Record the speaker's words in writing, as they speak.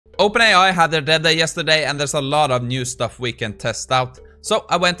OpenAI had their dev day yesterday and there's a lot of new stuff we can test out. So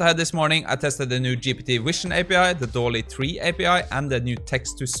I went ahead this morning, I tested the new GPT Vision API, the Dall-E 3 API and the new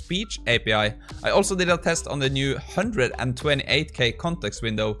text-to-speech API. I also did a test on the new 128K context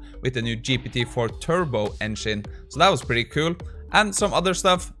window with the new GPT-4 Turbo engine. So that was pretty cool. And some other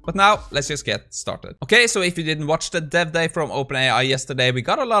stuff, but now let's just get started. Okay, so if you didn't watch the dev day from OpenAI yesterday, we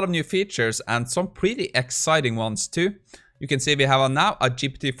got a lot of new features and some pretty exciting ones too. You can see we have now a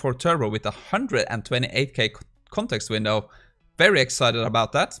GPT-4 Turbo with a 128K context window. Very excited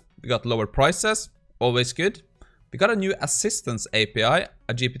about that. We got lower prices, always good. We got a new assistance API,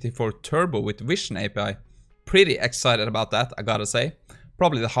 a GPT-4 Turbo with Vision API. Pretty excited about that, I gotta say.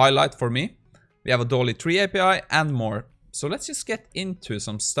 Probably the highlight for me. We have a Dall-E 3 API and more. So let's just get into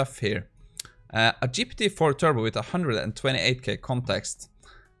some stuff here. A GPT-4 Turbo with 128K context.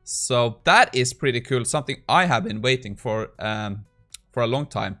 So that is pretty cool, something I have been waiting for a long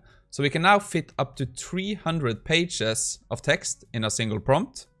time. So we can now fit up to 300 pages of text in a single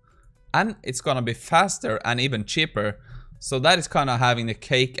prompt. And it's gonna be faster and even cheaper. So that is kind of having the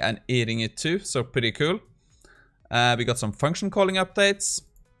cake and eating it too, so pretty cool. We got some function calling updates.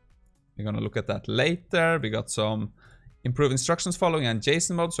 We're gonna look at that later. We got some improved instructions following and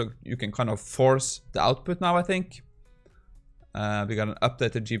JSON mode, so you can kind of force the output now, I think. We got an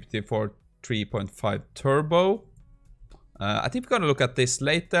updated GPT-4 3.5 Turbo. I think we're gonna look at this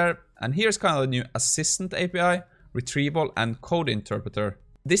later. And here's kind of the new Assistant API, Retrieval and Code Interpreter.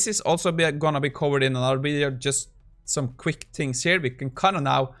 This is also gonna be covered in another video, just some quick things here. We can kind of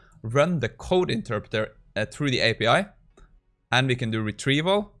now run the Code Interpreter through the API. And we can do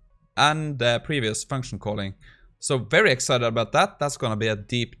Retrieval and previous function calling. So very excited about that. That's gonna be a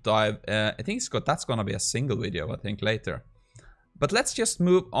deep dive. I think that's gonna be a single video, I think, later. But let's just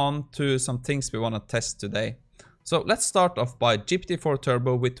move on to some things we wanna test today. So let's start off by GPT-4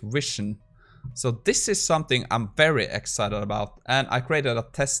 Turbo with Vision. So this is something I'm very excited about. And I created a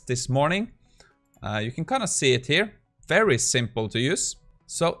test this morning. You can kind of see it here. Very simple to use.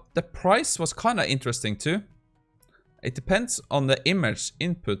 So the price was kind of interesting too. It depends on the image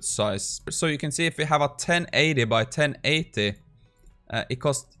input size. So you can see if we have a 1080 by 1080, it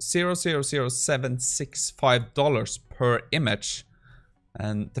costs $0.00765 per image.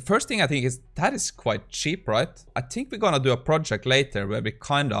 And the first thing I think is that is quite cheap, right? I think we're gonna do a project later where we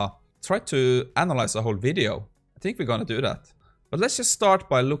kinda try to analyze a whole video. I think we're gonna do that. But let's just start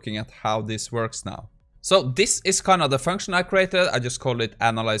by looking at how this works now. So this is kind of the function I created. I just called it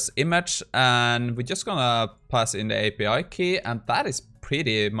analyze image, and we're just gonna pass in the API key, and that is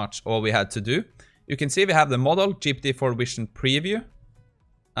pretty much all we had to do. You can see we have the model GPT-4 Vision Preview,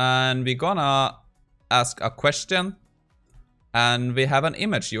 and we're gonna ask a question. And we have an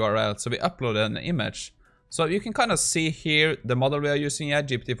image URL, so we uploaded an image. So you can kind of see here the model we are using here,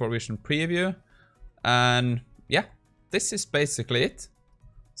 GPT-4 Vision Preview. And yeah, this is basically it.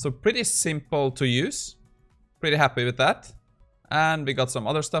 So pretty simple to use. Pretty happy with that. And we got some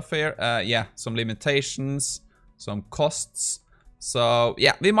other stuff here. Yeah, some limitations, some costs. So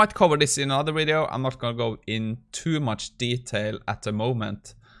yeah, we might cover this in another video. I'm not gonna go in too much detail at the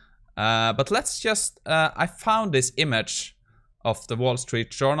moment. But let's just, I found this image of the Wall Street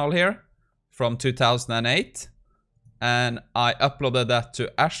Journal here from 2008, and I uploaded that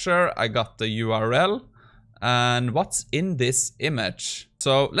to Azure. I got the URL and what's in this image.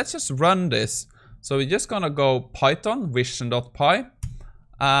 So let's just run this. So we're just gonna go Python vision.py,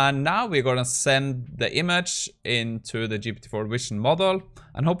 and now we're gonna send the image into the GPT-4 Vision model,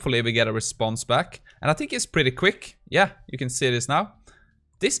 and hopefully we get a response back. And I think it's pretty quick. Yeah, you can see this now.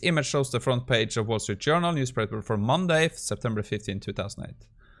 This image shows the front page of Wall Street Journal newspaper for Monday, September 15, 2008.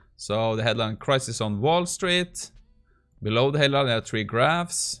 So the headline, Crisis on Wall Street. Below the headline, there are 3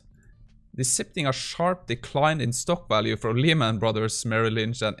 graphs. Depicting a sharp decline in stock value for Lehman Brothers, Merrill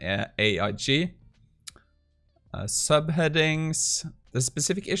Lynch, and AIG. Subheadings. The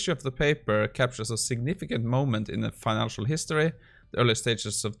specific issue of the paper captures a significant moment in the financial history, the early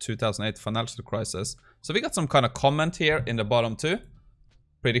stages of 2008 financial crisis. So we got some kind of comment here in the bottom too.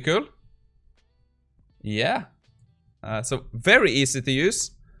 Pretty cool. Yeah. So very easy to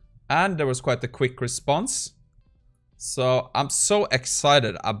use. And there was quite a quick response. So I'm so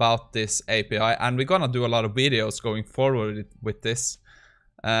excited about this API. And we're gonna do a lot of videos going forward with this.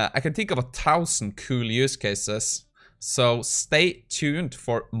 I can think of 1,000 cool use cases. So stay tuned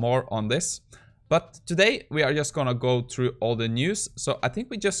for more on this. But today we are just gonna go through all the news. So I think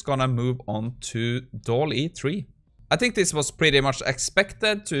we're just gonna move on to Dall-E 3. I think this was pretty much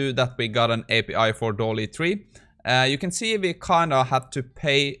expected that we got an API for Dall-E 3. You can see we kind of had to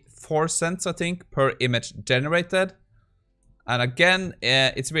pay 4 cents, I think, per image generated. And again,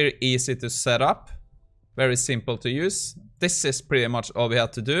 it's very easy to set up. Very simple to use. This is pretty much all we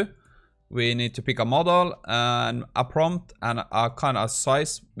have to do. We need to pick a model and a prompt and a kind of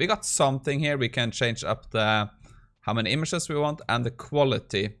size. We got something here. We can change up the how many images we want and the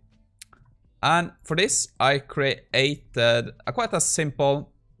quality. And for this, I created quite a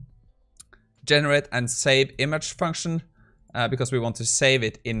simple generate and save image function because we want to save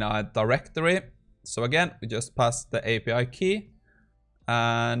it in a directory. So again, we just pass the API key.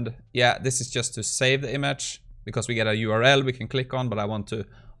 And yeah, this is just to save the image because we get a URL we can click on, but I want to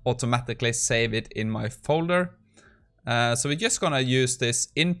automatically save it in my folder. So we're just gonna use this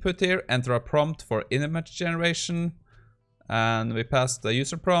input here, enter a prompt for image generation. And we pass the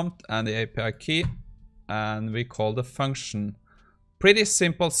user prompt and the API key. And we call the function. Pretty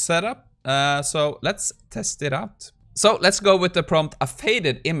simple setup. So let's test it out. So let's go with the prompt, a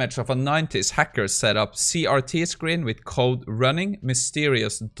faded image of a 90s hacker setup, CRT screen with code running,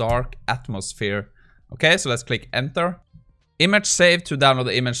 mysterious dark atmosphere. Okay, so let's click enter. Image saved to download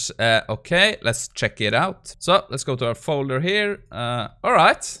the image. Okay, let's check it out. So let's go to our folder here. All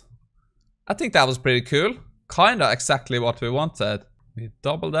right, I think that was pretty cool. Kinda exactly what we wanted. We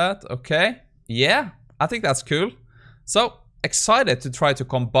double that, okay. Yeah, I think that's cool. So excited to try to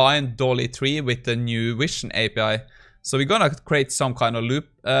combine Dall-E 3 with the new Vision API. So we're gonna create some kind of loop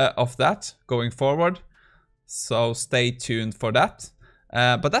of that going forward. So stay tuned for that.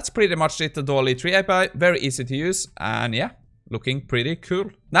 But that's pretty much it, the Dall-E 3 API. Very easy to use and yeah, looking pretty cool.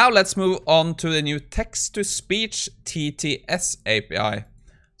 Now let's move on to the new text-to-speech TTS API.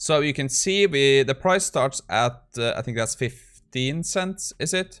 So you can see the price starts at, I think that's 15 cents,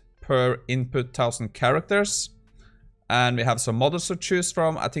 is it? Per input 1000 characters. And we have some models to choose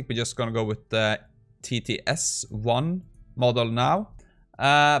from. I think we're just gonna go with the TTS1 model now.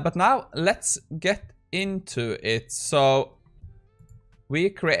 But now let's get into it. So we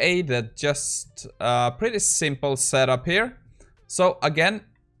created just a pretty simple setup here. So again,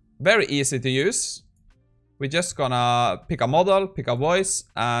 very easy to use. We're just gonna pick a model, pick a voice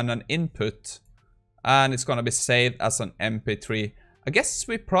and an input. And it's gonna be saved as an MP3. I guess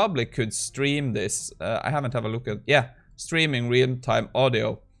we probably could stream this. I haven't had a look at, yeah, streaming real-time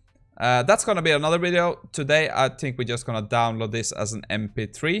audio. That's gonna be another video. Today I think we're just gonna download this as an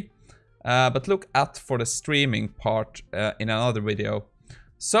MP3. But look out for the streaming part in another video.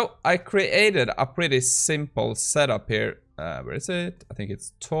 So I created a pretty simple setup here. Where is it? I think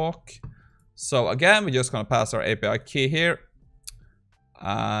it's talk. So again, we're just gonna pass our API key here.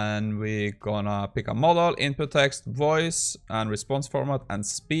 And we're gonna pick a model, input text, voice, and response format and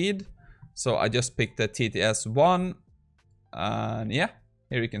speed. So I just picked the TTS1. And yeah,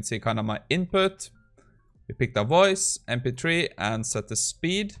 here you can see kind of my input. We picked a voice, MP3, and set the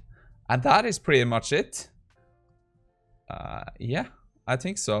speed. And that is pretty much it. Yeah, I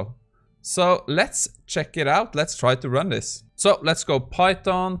think so. So let's check it out. Let's try to run this. So let's go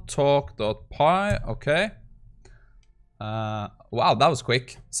Python talk.py. Okay. Wow, that was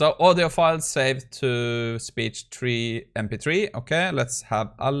quick. So audio file saved to speech 3 MP3. Okay, let's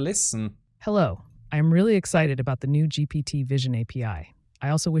have a listen. Hello, I'm really excited about the new GPT Vision API. I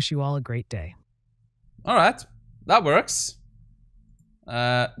also wish you all a great day. All right, that works.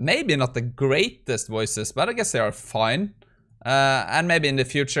 Maybe not the greatest voices, but I guess they are fine. And maybe in the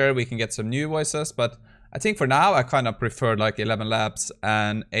future we can get some new voices, but I think for now I kind of prefer like 11 Labs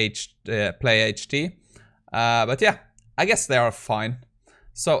and Play HT. But yeah, I guess they are fine.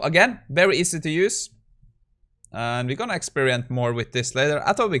 So again, very easy to use. And we're gonna experiment more with this later.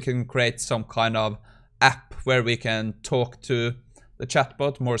 I thought we can create some kind of app where we can talk to the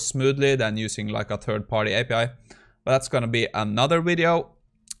chatbot more smoothly than using like a third-party API. But that's gonna be another video.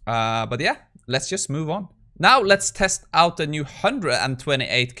 But yeah, let's just move on. Now let's test out the new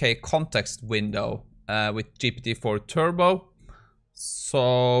 128K context window with GPT-4 Turbo.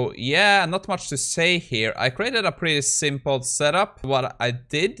 So yeah, not much to say here. I created a pretty simple setup. What I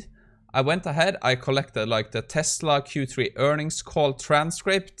did, I went ahead, I collected like the Tesla Q3 earnings call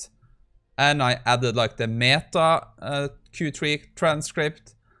transcript. And I added like the meta Q3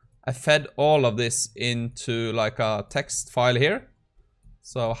 transcript. I fed all of this into like a text file here.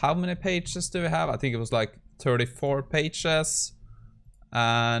 So how many pages do we have? I think it was like 34 pages.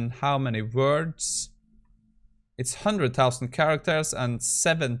 And how many words? It's 100,000 characters and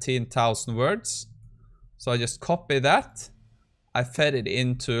 17,000 words. So I just copy that. I fed it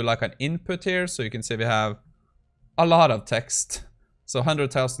into like an input here. So you can see we have a lot of text. So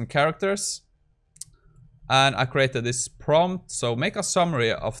 100,000 characters. And I created this prompt. So make a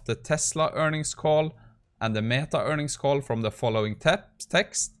summary of the Tesla earnings call and the meta earnings call from the following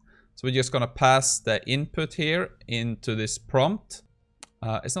text. So we're just gonna pass the input here into this prompt.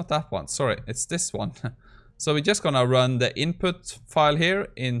 It's not that one, sorry, it's this one. So we're just gonna run the input file here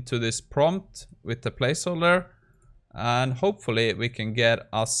into this prompt with the placeholder, and hopefully we can get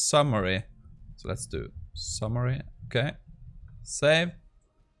a summary. So let's do summary, okay, save.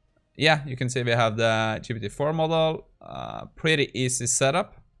 Yeah, you can see we have the GPT-4 model, pretty easy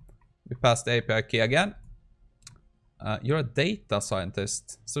setup. We pass the API key again. You're a data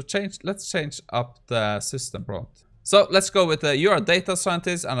scientist, so let's change up the system prompt. So let's go with you're a data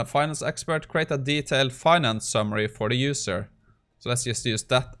scientist and a finance expert. Create a detailed finance summary for the user. So let's just use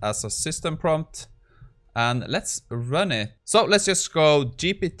that as a system prompt. And let's run it. So let's just go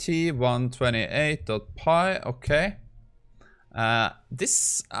GPT-128.py. Okay.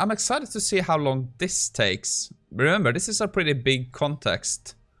 I'm excited to see how long this takes. Remember, this is a pretty big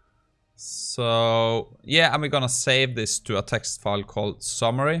context. So yeah, and we're gonna save this to a text file called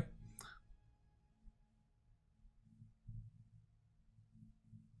summary.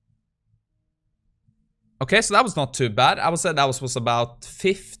 Okay, so that was not too bad. I would say that was about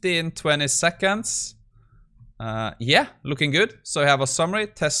 15-20 seconds. Yeah, looking good. So we have a summary,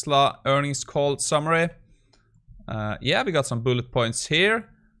 Tesla earnings call summary. Yeah, we got some bullet points here.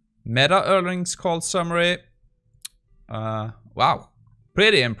 Meta earnings call summary. Wow,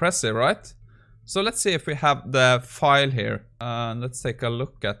 pretty impressive, right? So let's see if we have the file here. Let's take a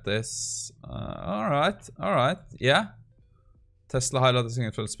look at this. All right, yeah. Tesla highlighted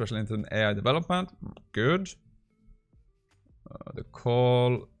significant special into AI development. Good. The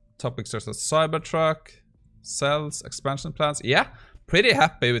call topics such as Cybertruck, cells, expansion plans. Yeah, pretty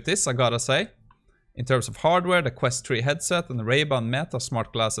happy with this, I gotta say. In terms of hardware, the Quest 3 headset and the Ray-Ban Meta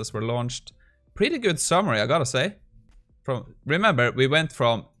smart glasses were launched. Pretty good summary, I gotta say. Remember, we went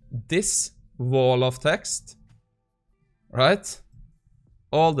from this wall of text, right,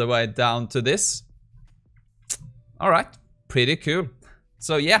 all the way down to this. All right. Pretty cool.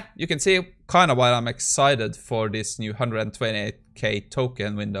 So yeah, you can see kind of why I'm excited for this new 128k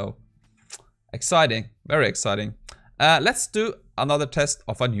token window. Exciting, very exciting. Let's do another test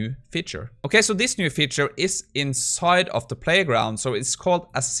of a new feature. Okay, so this new feature is inside of the playground, so it's called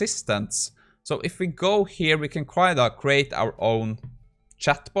assistants. So if we go here, we can create our own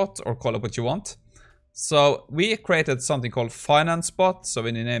chatbot, or call it what you want. So we created something called finance bot, so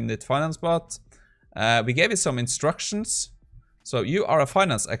we named it finance bot. We gave it some instructions. So you are a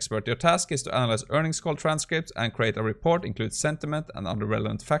finance expert. Your task is to analyze earnings call transcripts and create a report, include sentiment and other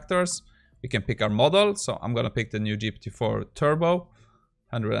relevant factors. We can pick our model. So I'm going to pick the new GPT-4 Turbo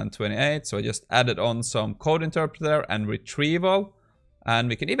 128. So I just added on some code interpreter and retrieval. And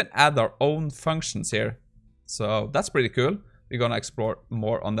we can even add our own functions here. So that's pretty cool. We're going to explore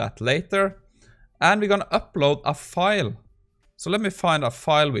more on that later. And we're going to upload a file. So let me find a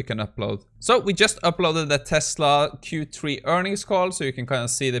file we can upload. So we just uploaded the Tesla Q3 earnings call. So you can kind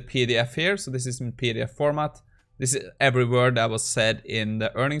of see the PDF here. So this is in PDF format. This is every word that was said in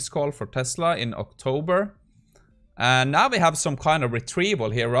the earnings call for Tesla in October. And now we have some kind of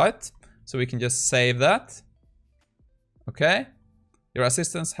retrieval here, right? So we can just save that. Okay. Your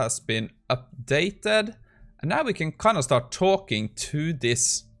assistance has been updated. And now we can kind of start talking to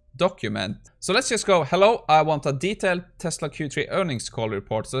this document. So let's just go, hello, I want a detailed Tesla Q3 earnings call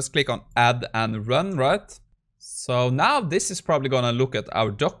report. So let's click on add and run, right? So now this is probably going to look at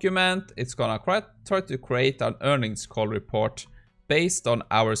our document. It's going to try to create an earnings call report based on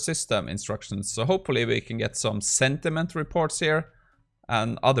our system instructions. So hopefully we can get some sentiment reports here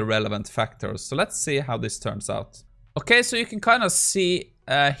and other relevant factors. So let's see how this turns out. Okay, so you can kind of see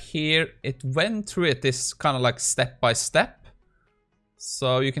here, it went through it this kind of like step by step.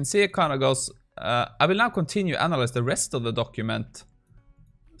 So you can see it kind of goes, I will now continue to analyze the rest of the document.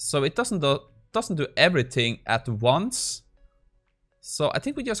 So it doesn't do everything at once. So I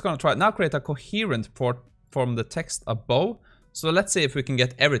think we're just going to try now create a coherent report from the text above. So let's see if we can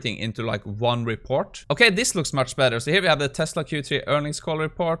get everything into like one report. Okay, this looks much better. So here we have the Tesla Q3 earnings call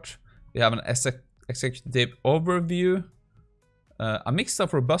report. We have an executive overview. A mix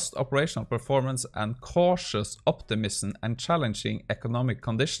of robust operational performance and cautious optimism and challenging economic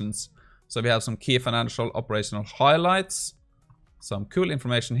conditions. So we have some key financial operational highlights. Some cool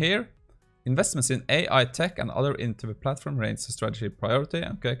information here. Investments in AI tech and other interview platform remains a strategy priority.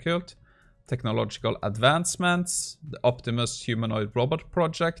 Okay, cool. Technological advancements. The Optimus humanoid robot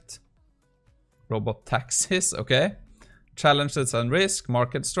project. Robot taxis, okay. Challenges and risk.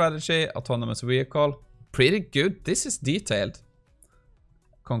 Market strategy. Autonomous vehicle. Pretty good. This is detailed.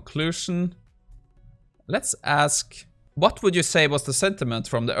 Conclusion. Let's ask, what would you say was the sentiment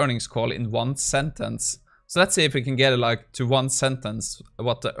from the earnings call in one sentence? So let's see if we can get it like to one sentence,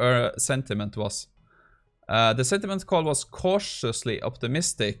 what the sentiment was. The sentiment call was cautiously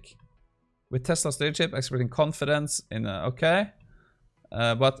optimistic. With Tesla's leadership, expressing confidence in, okay.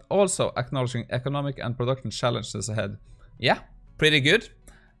 But also acknowledging economic and production challenges ahead. Yeah, pretty good.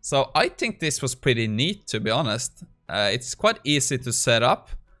 So I think this was pretty neat, to be honest. It's quite easy to set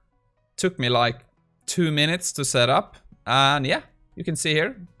up. Took me like 2 minutes to set up. And yeah, you can see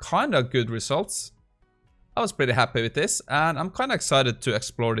here, kind of good results. I was pretty happy with this, and I'm kind of excited to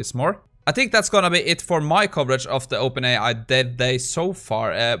explore this more. I think that's gonna be it for my coverage of the OpenAI DevDay so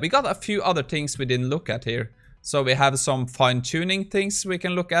far. We got a few other things we didn't look at here. So we have some fine-tuning things we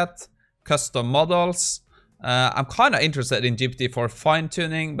can look at, custom models. I'm kind of interested in GPT-4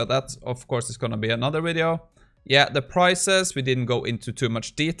 fine-tuning, but that, of course, is gonna be another video. Yeah, the prices, we didn't go into too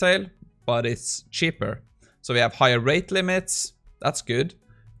much detail, but it's cheaper. So we have higher rate limits, that's good.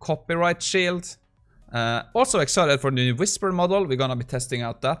 Copyright shield. Also excited for the new Whisper model. We're gonna be testing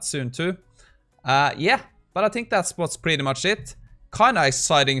out that soon too. Yeah, but I think that's what's pretty much it. Kind of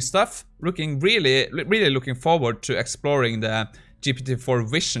exciting stuff. Really looking forward to exploring the GPT-4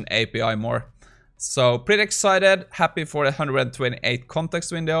 Vision API more. So pretty excited. Happy for the 128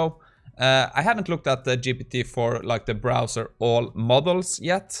 context window. I haven't looked at the GPT-4 like the browser all models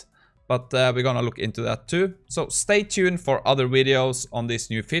yet, but we're gonna look into that too. So stay tuned for other videos on these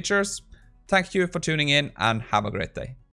new features. Thank you for tuning in and have a great day.